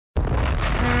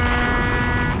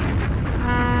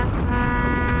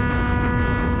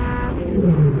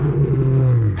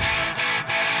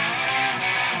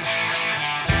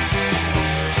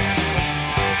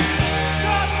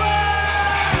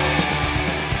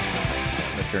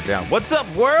Turn it down. What's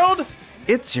up, world?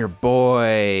 It's your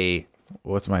boy.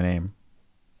 What's my name?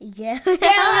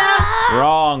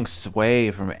 Wrong.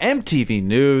 Sway from MTV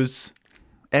News.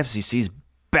 FCC's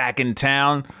back in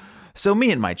town. So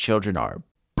me and my children are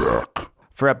back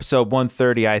for episode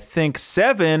 130, I think,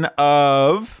 7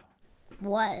 of...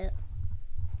 What?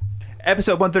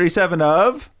 Episode 137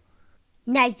 of...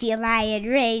 Nightfield Lion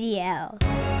Radio.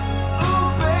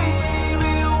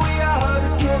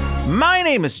 My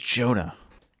name is Jonah,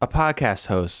 a podcast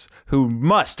host who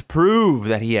must prove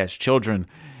that he has children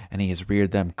and he has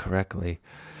reared them correctly.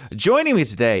 Joining me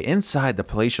today inside the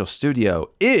palatial studio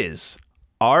is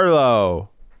Arlo.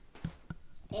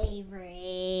 Avery.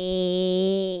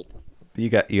 You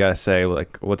gotta say,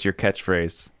 like, what's your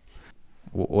catchphrase?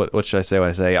 What should I say when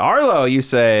I say Arlo? You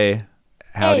say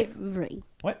howdy. Avery.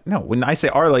 What? No, when I say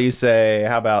Arlo, you say,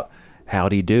 how about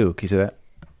howdy do? Can you say that?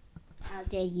 How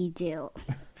did you do?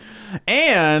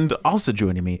 And also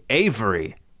joining me,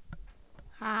 Avery.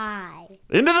 Hi.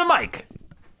 Into the mic.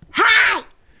 Hi!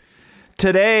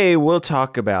 Today, we'll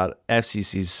talk about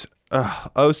FCC's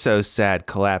so sad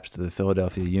collapse to the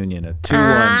Philadelphia Union, a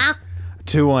 2-1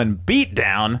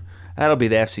 beatdown. That'll be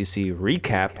the FCC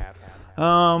recap.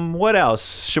 What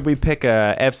else? Should we pick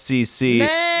a FCC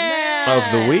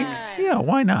of the week? Yeah,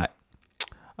 why not?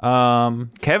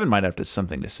 Kevin might have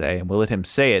something to say, and we'll let him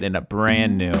say it in a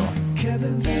brand new.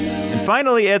 And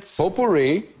finally, it's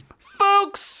Potpourri.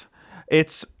 Folks.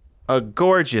 It's a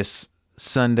gorgeous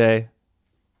Sunday.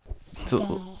 It's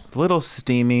a little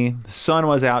steamy. The sun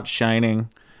was out shining.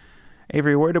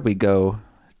 Avery, where did we go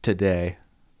today?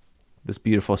 This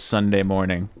beautiful Sunday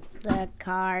morning. The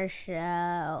car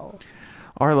show.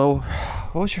 Arlo,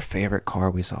 what was your favorite car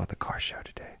we saw at the car show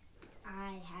today?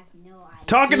 I have no idea.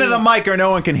 Talking to the mic or no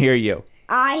one can hear you.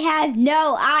 I have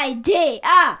no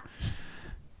idea.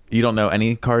 You don't know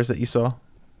any cars that you saw?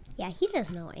 Yeah, he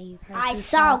doesn't know any cars. I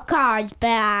saw cars, but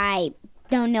I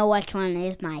don't know which one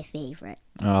is my favorite.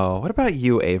 Oh, what about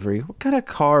you, Avery? What kind of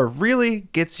car really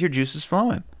gets your juices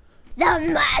flowing? The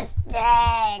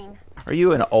Mustang. Are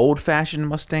you an old-fashioned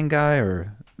Mustang guy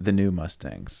or the new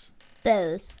Mustangs?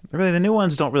 Both. Really, the new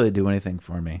ones don't really do anything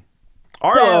for me.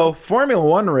 Arlo, Formula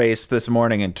One race this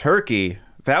morning in Turkey.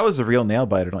 That was a real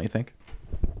nail-biter, don't you think?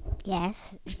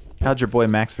 Yes. How'd your boy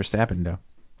Max Verstappen do?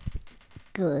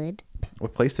 Good.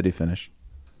 What place did he finish?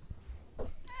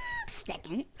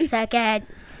 Second.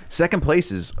 Second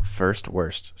place is first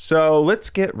worst. So let's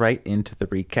get right into the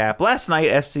recap. Last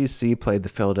night, FCC played the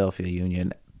Philadelphia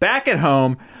Union. Back at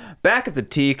home, back at the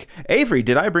Teak. Avery,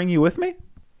 did I bring you with me?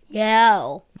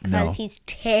 No. Because No. he's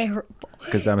terrible.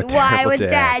 Because I'm a terrible Why would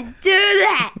Dad do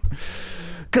that?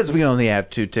 Because we only have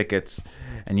 2 tickets,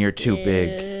 and you're too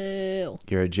big. Ew.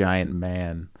 You're a giant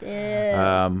man.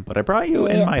 But I brought you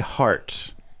in my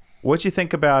heart. What'd you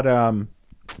think about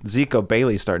Zico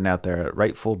Bailey starting out there at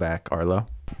right fullback, Arlo?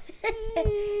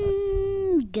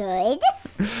 Good.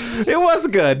 It was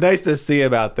good. Nice to see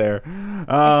him out there.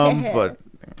 But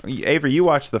Avery, you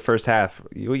watched the first half.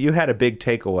 You had a big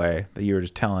takeaway that you were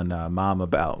just telling Mom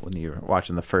about when you were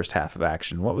watching the first half of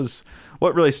action.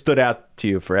 What really stood out to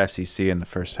you for FCC in the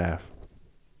first half?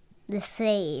 The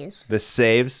saves. The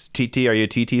saves. TT, are you a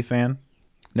TT fan?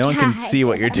 No one can see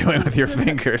what you're doing with your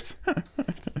fingers.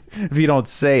 If you don't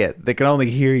say it, they can only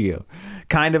hear you.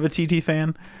 Kind of a TT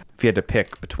fan? If you had to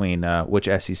pick between which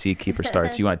FCC keeper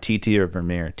starts, you want TT or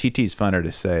Vermeer? TT's funner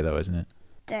to say, though, isn't it?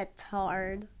 That's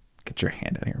hard. Get your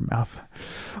hand out of your mouth.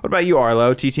 What about you,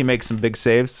 Arlo? TT makes some big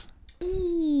saves?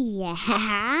 Yeah.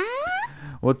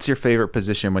 What's your favorite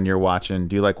position when you're watching?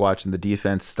 Do you like watching the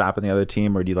defense stopping the other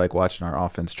team, or do you like watching our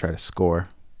offense try to score?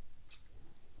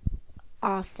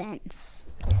 Offense.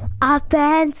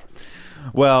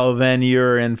 Well, then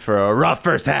you're in for a rough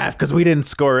first half because we didn't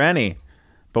score any.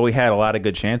 But we had a lot of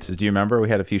good chances. Do you remember? We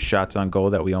had a few shots on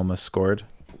goal that we almost scored.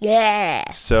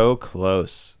 Yeah. So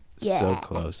close. Yeah. So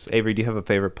close. Avery, do you have a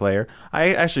favorite player?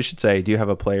 I actually should say, do you have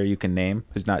a player you can name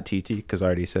who's not TT? Because I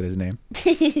already said his name.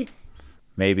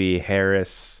 Maybe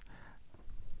Harris.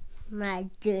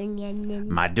 Madunyanin.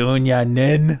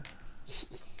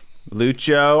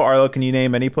 Lucho. Arlo, can you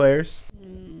name any players?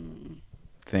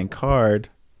 Think hard.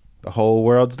 The whole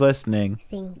world's listening.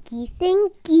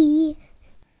 Thinky.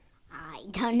 I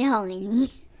don't know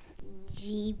any.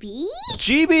 GB?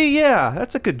 GB, yeah,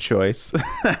 that's a good choice.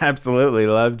 Absolutely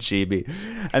love GB.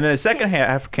 And then the second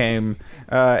half came.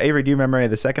 Avery, do you remember any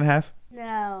of the second half?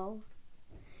 No.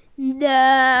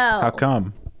 How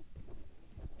come?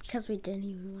 Because we didn't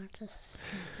even watch a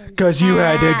second. Because you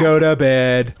had to go to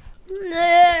bed.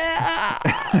 No.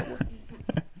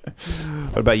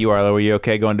 What about you, Arlo? Were you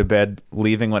okay going to bed,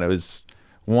 leaving when it was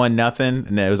 1-0,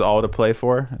 and then it was all to play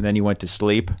for, and then you went to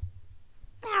sleep.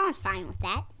 I was fine with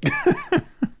that.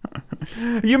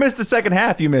 You missed the second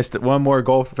half. You missed one more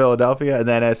goal for Philadelphia, and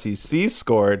then FCC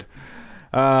scored.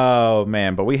 Oh,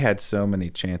 man, but we had so many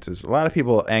chances. A lot of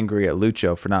people angry at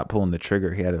Lucho for not pulling the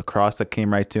trigger. He had a cross that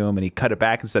came right to him, and he cut it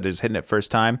back instead of just hitting it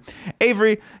first time.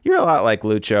 Avery, you're a lot like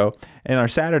Lucho. In our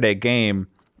Saturday game,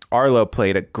 Arlo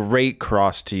played a great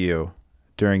cross to you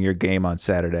during your game on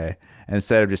Saturday. And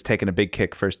instead of just taking a big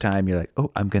kick first time, you're like,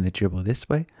 oh, I'm going to dribble this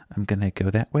way. I'm going to go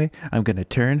that way. I'm going to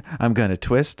turn. I'm going to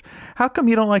twist. How come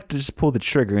you don't like to just pull the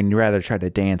trigger and you rather try to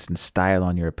dance and style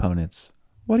on your opponents?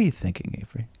 What are you thinking,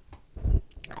 Avery?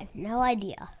 I have no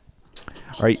idea.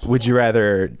 Would you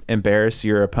rather embarrass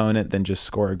your opponent than just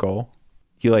score a goal?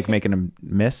 You like making them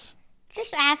miss?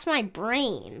 Just ask my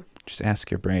brain. Just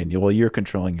ask your brain. Well, you're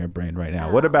controlling your brain right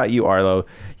now. What about you, Arlo?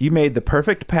 You made the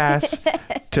perfect pass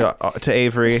to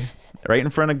Avery right in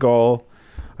front of goal.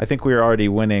 I think we were already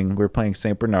winning. We were playing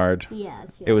St. Bernard.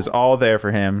 Yes. It was all there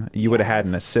for him. You would have had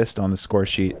an assist on the score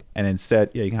sheet. And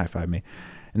instead, yeah, you can high five me.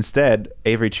 Instead,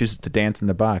 Avery chooses to dance in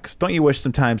the box. Don't you wish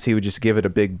sometimes he would just give it a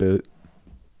big boot?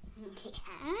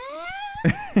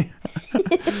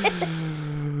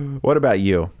 What about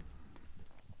you?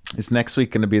 Is next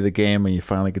week going to be the game when you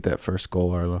finally get that first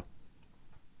goal, Arlo?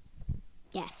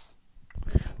 Yes.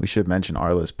 We should mention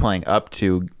Arlo's playing up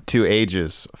to 2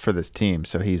 ages for this team,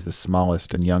 so he's the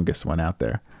smallest and youngest one out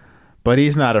there. But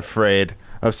he's not afraid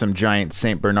of some giant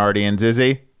St. Bernardians, is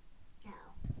he?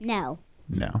 No.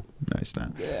 No, he's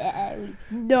not.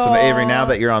 No. So Avery, now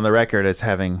that you're on the record as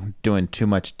doing too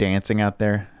much dancing out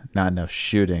there, not enough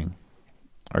shooting,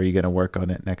 are you going to work on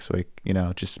it next week?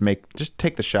 Just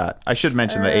take the shot. I should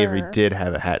mention that Avery did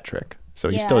have a hat trick, so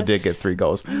he still did get 3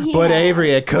 goals. Yes. But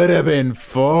Avery, it could have been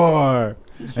 4,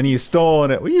 and you stole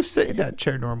it. Will you sit in that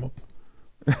chair normal?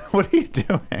 What are you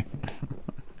doing?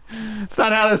 It's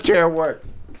not how this chair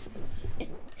works.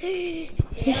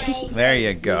 There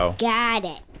you go. Got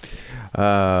it.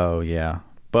 Oh, yeah.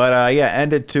 But,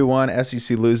 ended 2-1.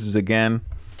 SEC loses again.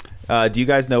 Do you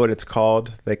guys know what it's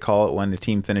called? They call it when the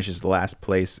team finishes last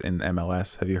place in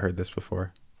MLS. Have you heard this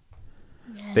before?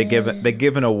 They give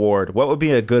an award. What would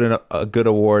be a good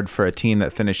award for a team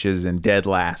that finishes in dead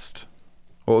last?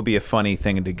 What would be a funny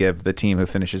thing to give the team who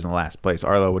finishes in last place?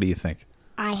 Arlo, what do you think?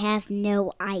 I have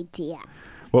no idea.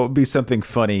 What would be something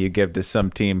funny you give to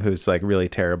some team who's like really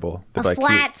terrible? A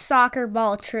flat soccer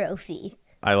ball trophy.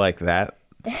 I like that.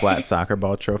 Flat soccer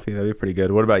ball trophy. That'd be pretty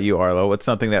good. What about you, Arlo? What's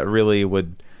something that really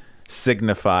would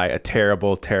signify a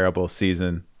terrible, terrible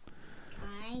season?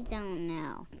 I don't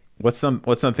know. What's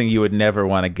something you would never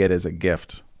want to get as a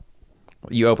gift?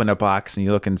 You open a box and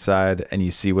you look inside and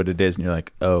you see what it is and you're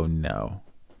like, oh no.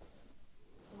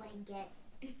 Blanket.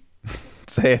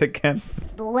 Say it again.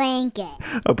 Blanket.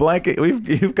 A blanket.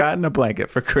 You've gotten a blanket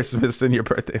for Christmas and your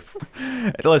birthday.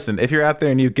 Listen, if you're out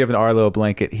there and you've given Arlo a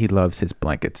blanket, he loves his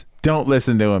blankets. Don't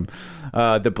listen to him.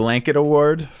 The blanket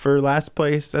award for last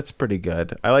place, that's pretty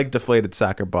good. I like deflated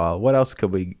soccer ball. What else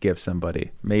could we give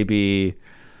somebody? Maybe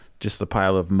just a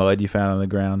pile of mud you found on the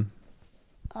ground.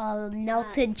 A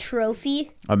melted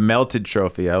trophy. A melted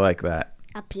trophy. I like that.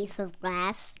 A piece of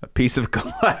glass. A piece of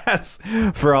glass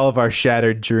for all of our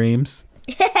shattered dreams.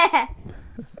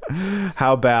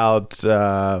 How about,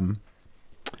 sometimes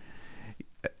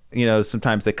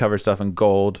they cover stuff in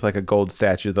gold, like a gold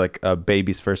statue, like a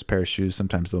baby's first pair of shoes.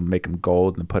 Sometimes they'll make them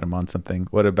gold and put them on something.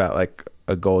 What about like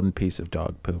a golden piece of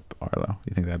dog poop, Arlo?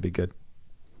 You think that'd be good?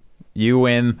 You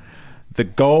win the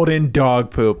golden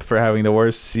dog poop for having the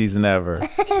worst season ever.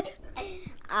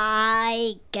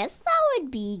 I guess that would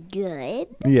be good.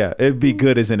 Yeah, it'd be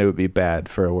good as in it would be bad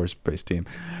for a worst place team.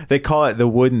 They call it the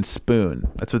wooden spoon.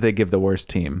 That's what they give the worst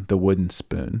team, the wooden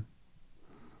spoon.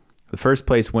 The first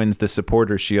place wins the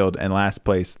supporter shield, and last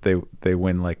place they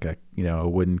win like a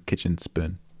wooden kitchen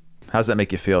spoon. How's that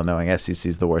make you feel knowing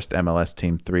FCC's the worst MLS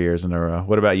team 3 years in a row?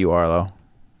 What about you, Arlo?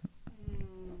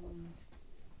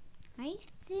 I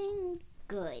think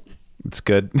good. It's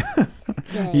good.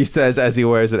 He says as he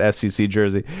wears an FCC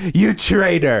jersey, "You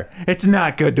traitor! It's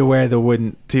not good to have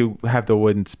the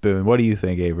wooden spoon." What do you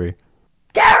think, Avery?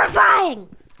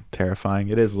 Terrifying. Terrifying.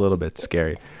 It is a little bit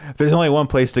scary. There's only one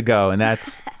place to go, and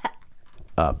that's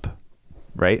up,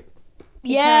 right? Because if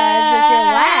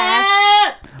you're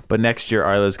last. But next year,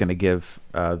 Arlo's going to give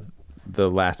the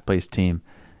last place team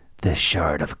the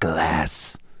shard of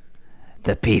glass,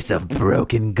 the piece of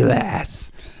broken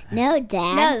glass. No,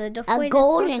 Dad. No, a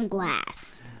golden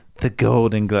glass. The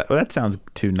golden glass. Well, that sounds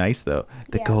too nice, though.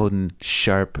 The golden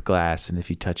sharp glass, and if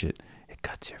you touch it, it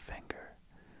cuts your finger,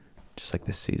 just like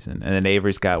this season. And then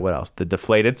Avery's got what else? The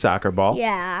deflated soccer ball.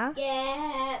 Yeah.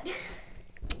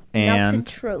 and Melted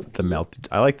trophy. the melted.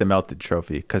 I like the melted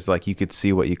trophy because like you could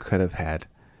see what you could have had,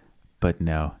 but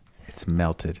no, it's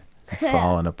melted, and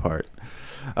falling apart.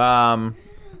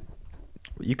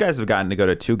 You guys have gotten to go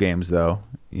to 2 games though.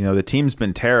 You know the team's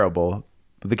been terrible.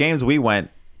 The games we went,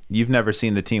 you've never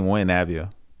seen the team win, have you?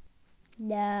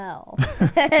 No.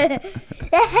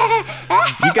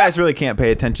 You guys really can't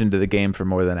pay attention to the game for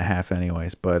more than a half,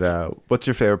 anyways. But what's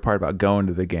your favorite part about going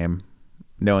to the game,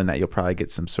 knowing that you'll probably get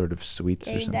some sort of sweets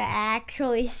or Getting to something?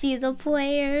 actually see the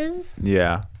players.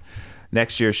 Yeah.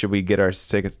 Next year, should we get our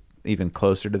tickets even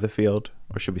closer to the field,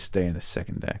 or should we stay in the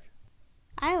second deck?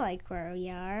 I like where we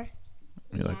are.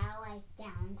 You like, I like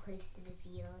down close to the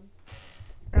field.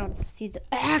 I want to see the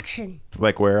action.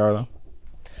 like where, Arlo?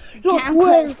 Down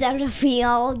close to the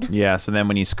field. Yeah. So then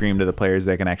when you scream to the players,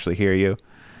 they can actually hear you.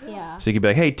 Yeah. So you could be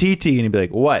like, "Hey, TT," and you'd be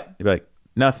like, "What?" You'd be like,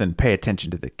 "Nothing. Pay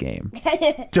attention to the game.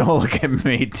 Don't look at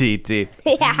me, TT."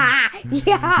 Yeah. You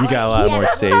got a lot more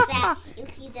saves.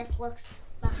 He just looks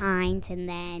behind and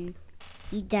then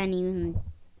he doesn't even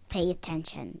pay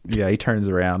attention. Yeah, he turns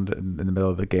around in the middle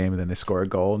of the game, and then they score a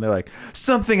goal, and they're like,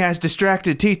 "Something has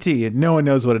distracted TT," and no one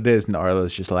knows what it is. And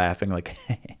Arlo's just laughing, like,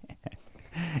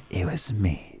 "It was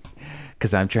me."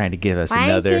 Because I'm trying to give us Why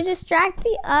another. don't you distract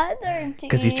the other team?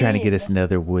 Because he's trying to get us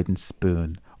another wooden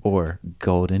spoon or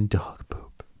golden dog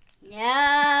poop.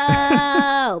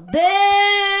 No! Boo!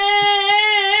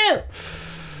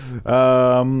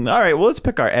 All right, well, let's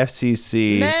pick our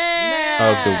FCC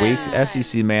of the week.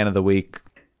 FCC Man of the Week.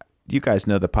 You guys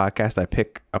know the podcast. I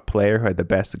pick a player who had the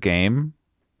best game,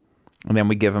 and then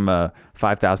we give him a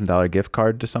 $5,000 gift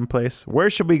card to someplace. Where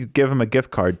should we give him a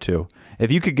gift card to?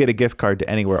 If you could get a gift card to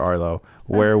anywhere, Arlo,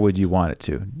 where would you want it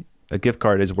to? A gift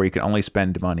card is where you can only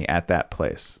spend money at that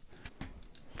place.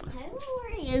 Who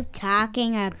are you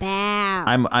talking about?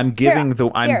 I'm giving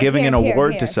an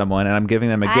award here. to someone, and I'm giving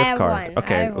them a I gift have card. one. I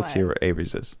Okay, have let's one. hear what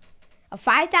Avery's is. A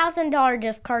 $5,000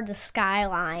 gift card to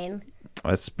Skyline.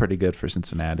 That's pretty good for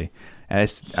Cincinnati. And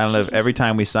I don't know if every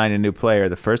time we sign a new player,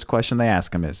 the first question they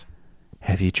ask him is,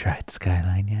 "Have you tried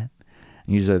Skyline yet?"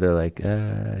 And usually they're like,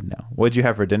 "No." What'd you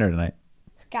have for dinner tonight?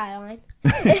 Skyline.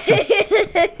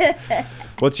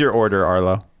 What's your order,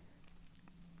 Arlo?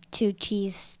 2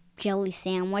 cheese jelly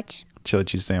sandwich Chili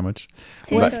cheese sandwich.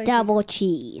 with double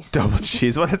cheese. Double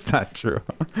cheese. Well, that's not true.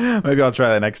 Maybe I'll try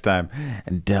that next time.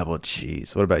 And double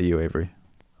cheese. What about you, Avery?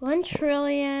 1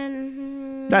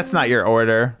 trillion. That's not your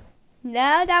order.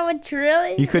 No, not 1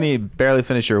 trillion. You couldn't barely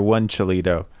finish your 1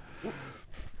 Chilito.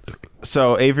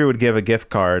 So Avery would give a gift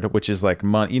card, which is like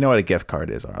money. You know what a gift card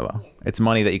is, Arlo? It's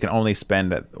money that you can only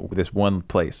spend at this one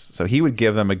place. So he would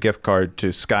give them a gift card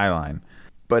to Skyline.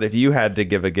 But if you had to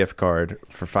give a gift card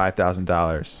for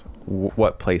 $5,000,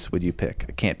 what place would you pick?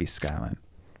 It can't be Skyline.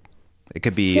 It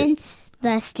could be Since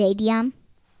the stadium?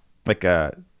 like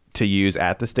to use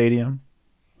at the stadium.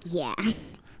 Yeah.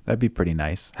 That'd be pretty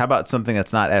nice. How about something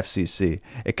that's not FCC?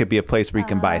 It could be a place where you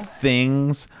can buy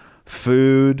things,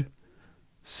 food,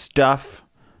 stuff,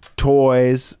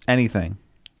 toys, anything.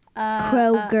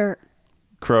 Kroger.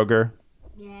 Kroger.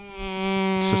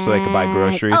 Yeah. Just so they could buy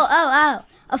groceries. Oh.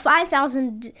 A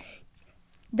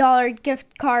 $5,000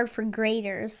 gift card for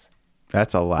Graders.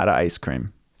 That's a lot of ice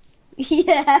cream.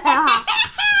 Yeah.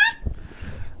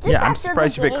 Yeah, I'm after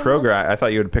surprised the you picked game. Kroger. I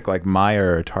thought you would pick like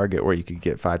Meijer or Target where you could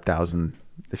get 5,000.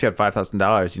 If you had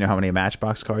 $5,000, you know how many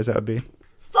Matchbox cars that would be?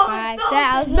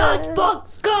 5,000.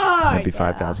 That'd be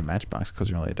 5,000 Matchbox because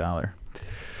you're only $1.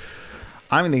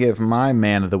 I'm going to give my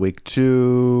Man of the Week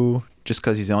to, just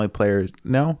because he's the only player.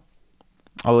 No,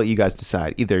 I'll let you guys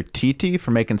decide. Either TT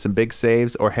for making some big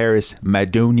saves or Harris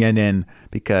Madunianin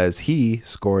because he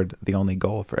scored the only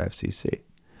goal for FCC.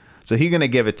 So you're going to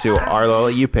give it to Arlo. I'll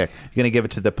let you pick. You're going to give it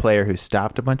to the player who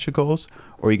stopped a bunch of goals,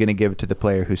 or are you going to give it to the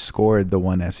player who scored the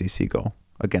one FCC goal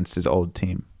against his old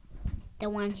team?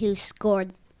 The one who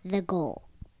scored the goal.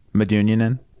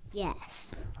 Madunianin?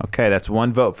 Yes. Okay, that's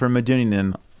 1 vote for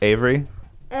Madunianin. Avery?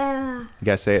 You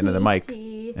got to say it into the mic.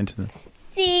 Into the...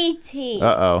 CT.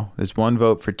 Uh-oh. There's 1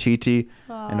 vote for TT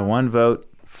and 1 vote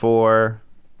for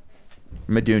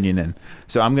Madunianin.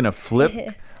 So I'm going to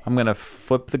flip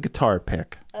the guitar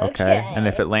pick, okay? And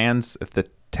if the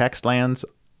text lands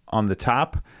on the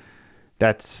top,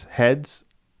 that's heads,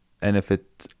 and if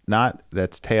it's not,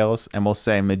 that's tails, and we'll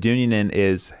say Madunianin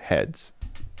is heads.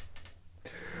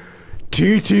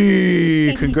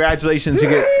 TT! Congratulations, you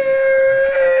get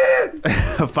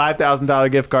a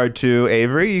 $5,000 gift card to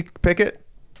Avery. You pick it?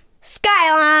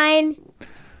 Skyline.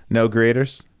 No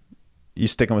graders? You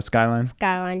sticking with Skyline?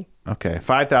 Skyline. Okay,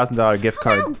 $5,000 gift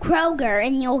card Kroger,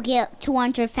 and you'll get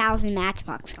 200,000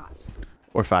 Matchbox cards.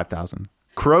 or 5,000.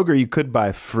 Kroger, you could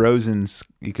buy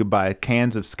you could buy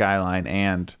cans of Skyline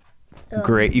and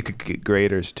you could get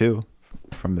graters too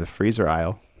from the freezer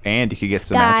aisle. And you could get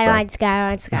some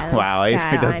Skyline. Wow,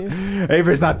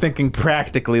 Avery's not thinking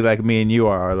practically like me and you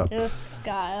are, Arlo. Just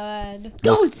Skyline.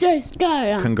 Don't say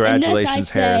Skyline. Congratulations,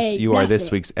 Harris. You are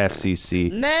this week's FCC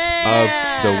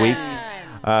of the week.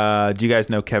 Do you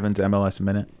guys know Kevin's MLS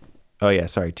Minute? Oh, yeah,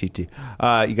 sorry, TT.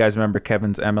 You guys remember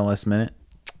Kevin's MLS Minute?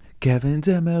 Kevin's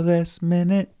MLS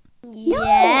Minute. No,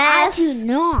 I do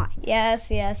not.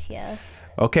 Yes.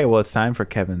 Okay, well, it's time for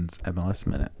Kevin's MLS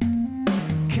Minute.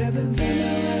 Kevin's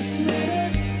MLS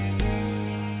Minute.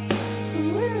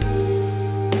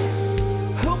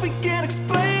 Hope we can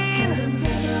explain. Kevin's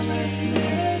MLS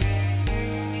Minute.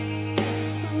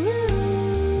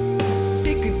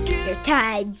 Your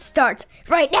time starts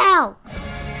right now.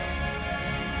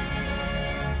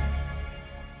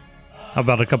 How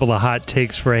about a couple of hot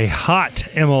takes for a hot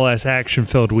MLS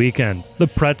action-filled weekend? The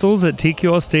pretzels at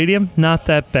TQL Stadium, not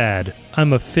that bad.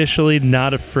 I'm officially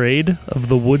not afraid of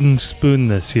the wooden spoon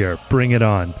this year. Bring it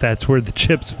on. That's where the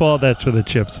chips fall. That's where the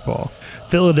chips fall.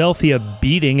 Philadelphia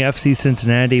beating FC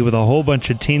Cincinnati with a whole bunch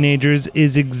of teenagers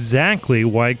is exactly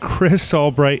why Chris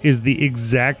Albright is the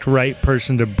exact right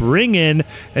person to bring in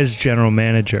as general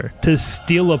manager. To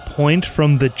steal a point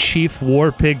from the chief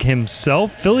war pig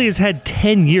himself, Philly has had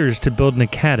 10 years to build an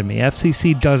academy.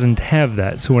 FCC doesn't have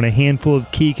that, so when a handful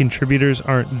of key contributors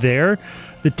aren't there,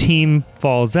 the team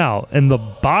falls out, and the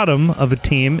bottom of a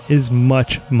team is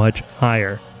much, much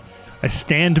higher. I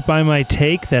stand by my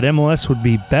take that MLS would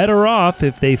be better off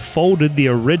if they folded the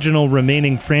original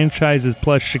remaining franchises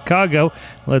plus Chicago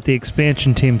and let the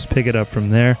expansion teams pick it up from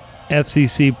there.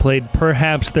 FCC played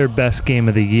perhaps their best game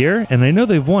of the year, and I know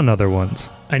they've won other ones.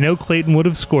 I know Clayton would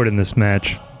have scored in this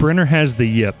match. Brenner has the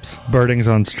yips. Birding's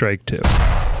on strike too.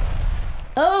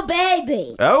 Oh,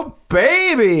 baby. Oh,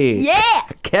 baby. Yeah.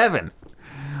 Kevin.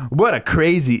 What a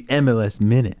crazy MLS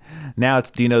Minute. Now,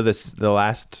 do you know the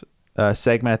last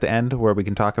segment at the end where we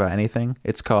can talk about anything?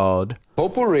 It's called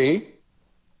Potpourri.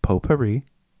 Potpourri.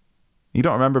 You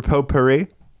don't remember Potpourri?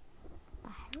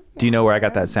 Do you know where I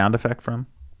got that sound effect from?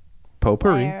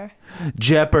 Potpourri. Where?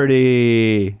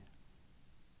 Jeopardy.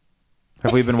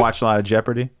 Have we been watching a lot of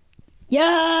Jeopardy?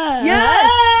 Yeah. Yes!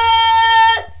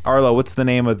 Arlo, what's the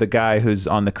name of the guy who's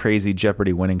on the crazy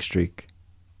Jeopardy winning streak?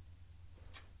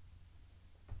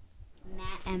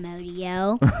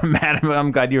 Amodio. Matt,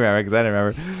 I'm glad you remember because I didn't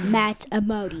remember. Matt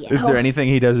Amodio. Is there anything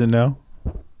he doesn't know?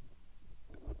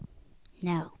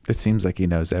 No. It seems like he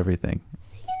knows everything.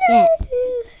 Yes.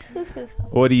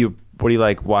 What do you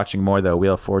like watching more though,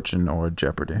 Wheel of Fortune or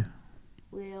Jeopardy?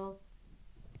 Wheel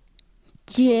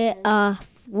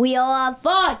of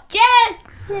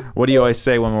Fortune. What do you always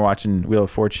say when we're watching Wheel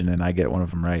of Fortune and I get one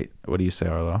of them right? What do you say,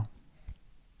 Arlo?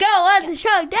 Go on the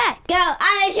show, Dad. Go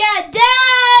on the show,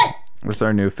 Dad. What's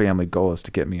our new family goal is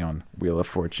to get me on Wheel of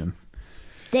Fortune?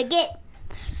 To get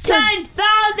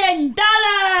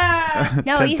 $10,000.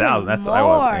 No, 10,000. That's more.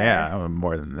 I want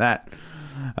more than that.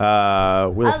 How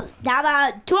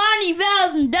about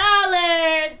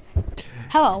 $20,000?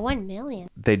 How about 1 million?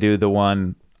 They do the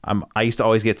one. I used to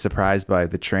always get surprised by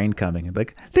the train coming and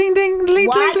like ding ding ding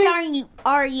Why ding ding.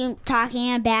 are you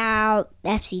talking about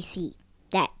FCC?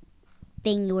 That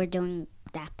thing you were doing,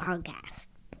 that podcast.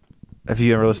 Have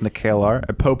you ever listened to KLR?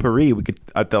 At Potpourri, we could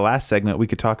at the last segment we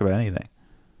could talk about anything.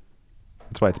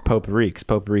 That's why it's Potpourri, because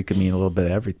Potpourri could mean a little bit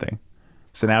of everything.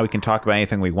 So now we can talk about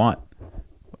anything we want.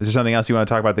 Is there something else you want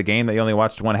to talk about the game that you only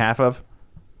watched one half of?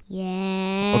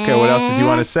 Yeah. Okay, what else did you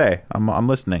want to say? I'm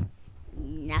listening.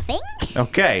 Nothing.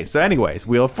 Okay, so anyways,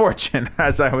 Wheel of Fortune,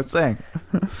 as I was saying.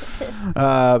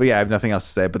 But yeah, I have nothing else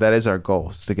to say, but that is our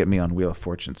goal, is to get me on Wheel of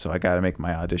Fortune, so I got to make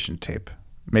my audition tape.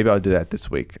 Maybe I'll do that this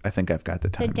week. I think I've got the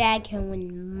So time. Dad can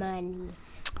win money.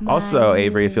 Also,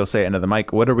 Avery, if you'll say it into the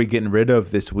mic, what are we getting rid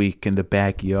of this week in the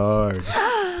backyard?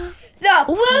 The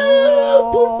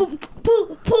pool.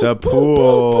 The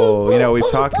pool. You know, we've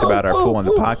talked about our pool on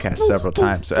the podcast several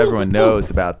times, so everyone knows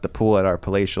about the pool at our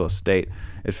palatial estate.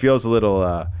 It feels a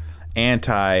little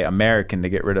anti-American to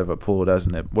get rid of a pool,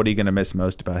 doesn't it? What are you going to miss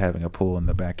most about having a pool in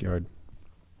the backyard?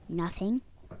 Nothing.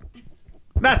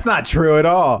 That's not true at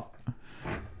all.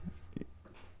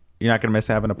 You're not going to miss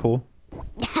having a pool?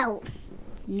 No.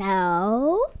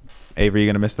 No. Avery, you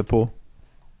going to miss the pool?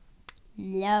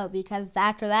 No, because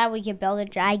after that we can build a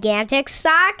gigantic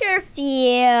soccer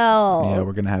field. Yeah,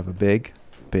 we're going to have a big,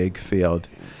 big field.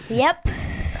 Yep.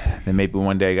 Then maybe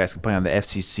one day you guys can play on the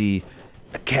FCC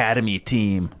Academy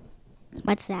team.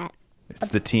 What's that? It's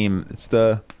the team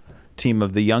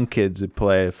of the young kids that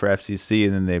play for FCC,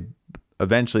 and then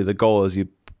eventually the goal is you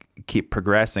keep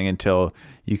progressing until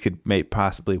you could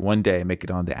possibly one day make it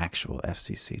on the actual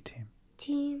FCC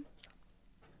team.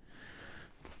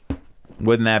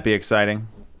 Wouldn't that be exciting?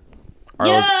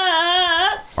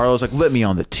 Yes! Arlo's like, let me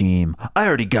on the team. I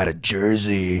already got a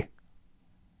jersey.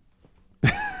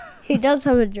 He does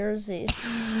have a jersey.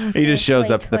 He just shows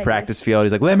up to the 20. practice field.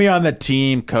 He's like, let me on the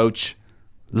team, coach.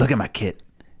 Look at my kit.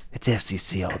 It's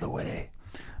FCC all the way.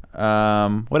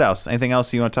 What else? Anything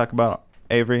else you want to talk about,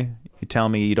 Avery? You tell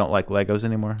me you don't like Legos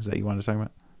anymore? Is that what you want to talk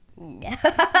about? No.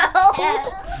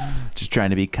 Just trying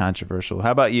to be controversial.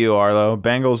 How about you, Arlo?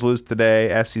 Bengals lose today.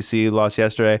 FCC lost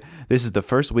yesterday. This is the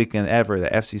first weekend ever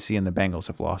that FCC and the Bengals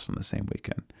have lost on the same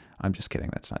weekend. I'm just kidding.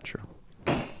 That's not true.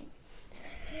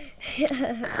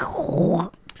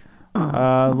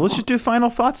 Let's just do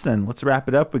final thoughts then. Let's wrap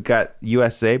it up. We got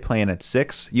USA playing at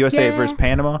 6. USA versus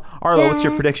Panama. Arlo, what's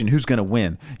your prediction? Who's going to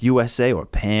win? USA or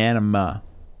Panama?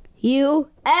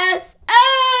 USA!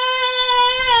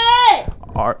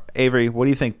 Avery, what do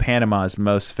you think Panama is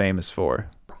most famous for?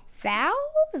 Fouls?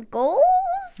 Goals?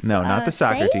 No, not the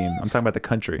soccer saves? team. I'm talking about the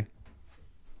country.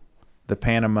 The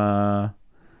Panama.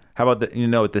 How about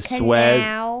the Suez?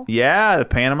 Canal. Yeah, the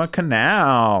Panama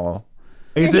Canal.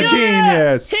 He's a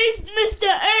genius. He's Mr.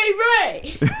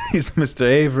 Avery! He's Mr.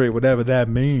 Avery, whatever that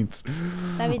means.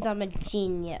 That means I'm a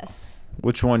genius.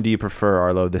 Which one do you prefer,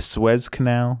 Arlo? The Suez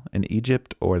Canal in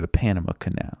Egypt or the Panama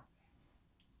Canal?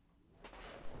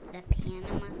 The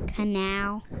Panama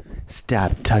Canal.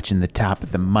 Stop touching the top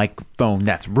of the microphone.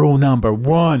 That's rule number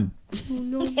 1.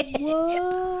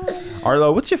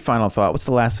 Arlo, what's your final thought? What's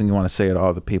the last thing you want to say to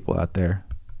all the people out there?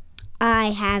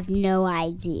 I have no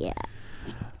idea.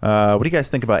 What do you guys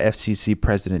think about FCC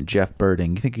President Jeff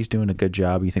Berding? You think he's doing a good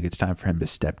job? Or you think it's time for him to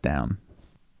step down?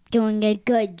 Doing a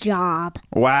good job.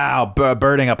 Wow,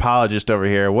 Berding apologist over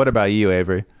here. What about you,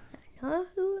 Avery?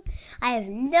 I have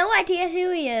no idea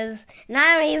who he is, and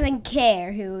I don't even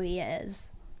care who he is.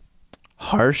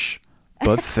 Harsh,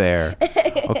 but fair.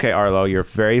 Okay, Arlo, your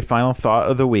very final thought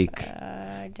of the week.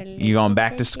 You're going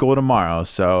back to school tomorrow,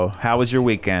 so how was your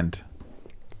weekend?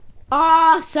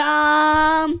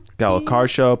 Awesome! Got a little car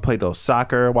show, played a little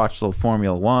soccer, watched a little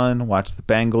Formula One, watched the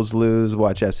Bengals lose,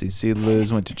 watched FCC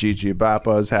lose, went to Gigi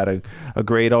Bapa's, had a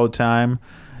great old time.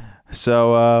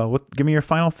 So give me your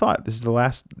final thought. This is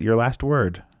your last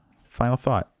word. Final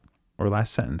thought or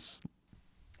last sentence.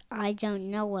 I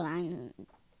don't know what I'm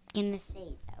going to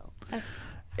say, though.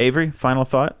 Avery, final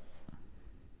thought?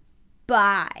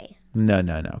 Bye. No.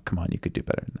 Come on, you could do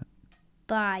better than that.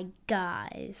 Bye,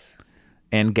 guys.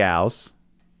 And gals.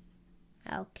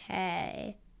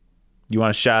 Okay. You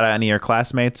want to shout out any of your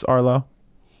classmates, Arlo?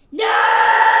 No!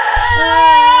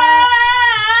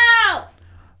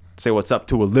 Say what's up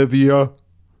to Olivia.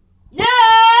 No!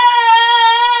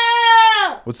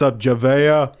 What's up,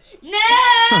 Javea? No!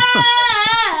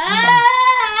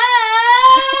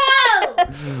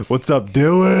 What's up,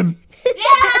 Dylan?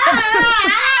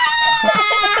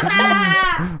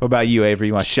 What about you, Avery?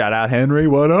 You want to shout out Henry?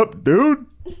 What up, dude?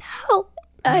 No,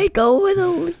 I go with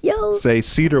a yo. Say,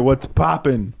 Cedar, what's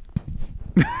poppin'?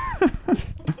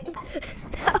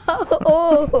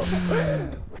 Oh.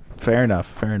 Fair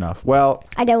enough. Well,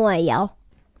 I don't want to yell.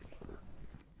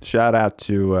 shout out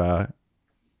to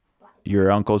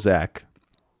your Uncle Zach,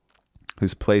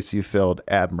 whose place you filled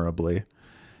admirably.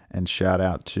 And shout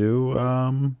out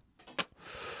to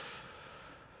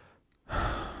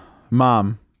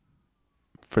Mom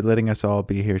for letting us all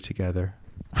be here together.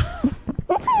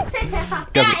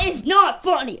 That is not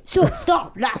funny, so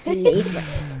stop laughing.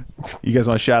 You guys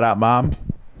want to shout out Mom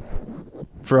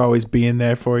for always being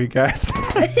there for you guys?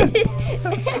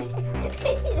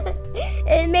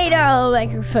 It made our little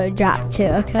microphone drop too,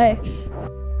 okay?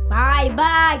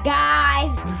 Bye,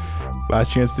 guys.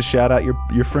 Last chance to shout out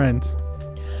your friends.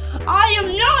 I am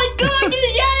not going to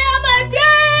shout out my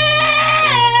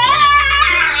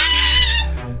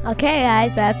friends. Okay,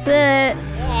 guys, that's it.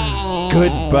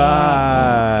 Goodbye.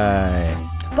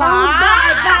 Bye.